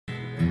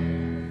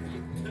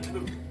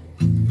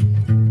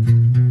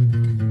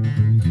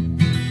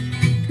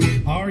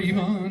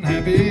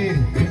happy,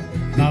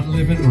 not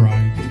living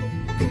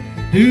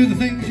right. Do the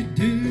things you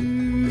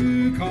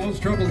do, cause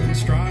trouble and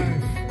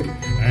strife,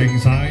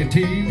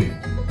 anxiety,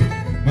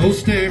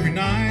 most every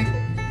night.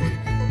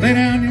 Lay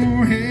down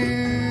your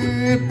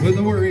head with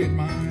a worried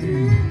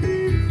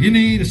mind. You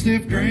need a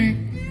stiff drink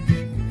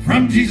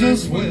from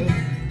Jesus' well.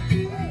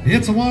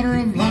 It's a water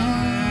of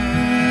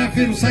life,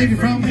 it'll save you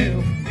from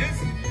hell.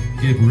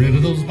 Get rid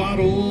of those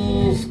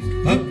bottles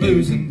of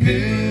booze and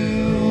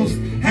pills.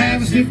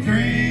 Have a stiff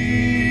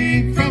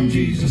drink from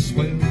Jesus'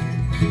 well.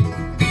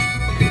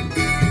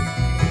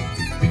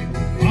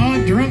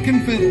 Oh,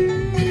 drunken fiddle.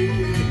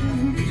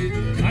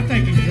 I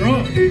think he's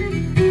drunk.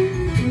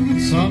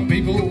 Some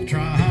people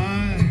try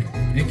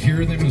and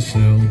cure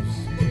themselves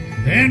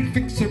and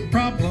fix their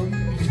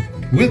problems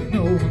with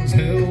no one's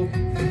help.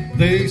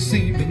 They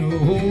seem to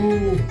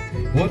know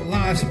what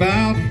life's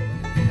about.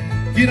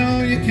 Get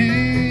all you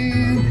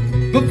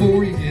can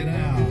before you get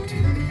out.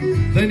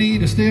 They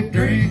need a stiff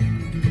drink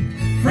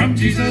from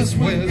Jesus'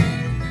 well.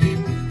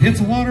 It's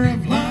a water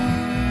of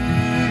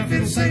life,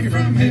 it'll save you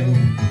from hell.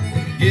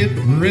 Get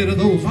rid of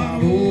those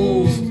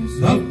bottles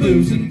of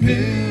booze and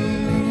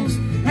pills.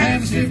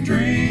 Have a stiff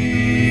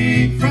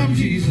drink from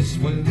Jesus'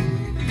 well.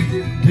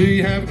 Do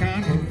you have a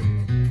kind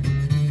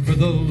word for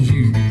those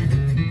you know?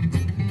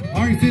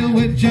 Are you filled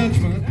with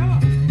judgment,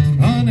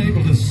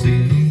 unable to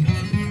see?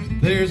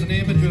 There's an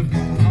image of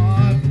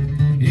God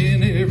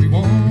in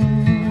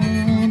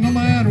everyone, no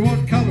matter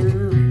what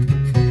color,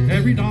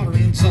 every daughter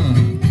and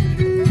son.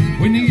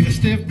 We need a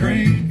stiff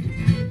drink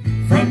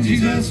from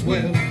Jesus'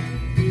 well.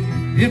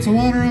 It's a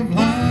water of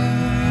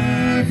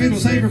life, it'll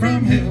save you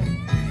from hell.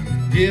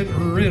 Get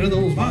rid of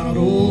those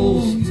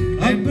bottles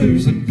of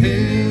booze and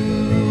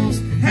pills.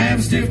 Have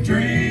a stiff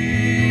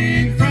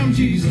drink from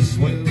Jesus'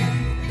 well.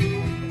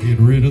 Get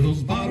rid of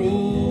those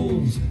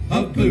bottles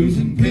of booze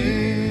and pills.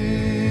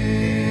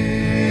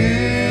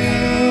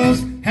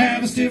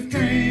 Have a stiff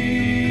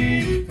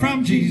drink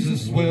from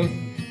Jesus' well.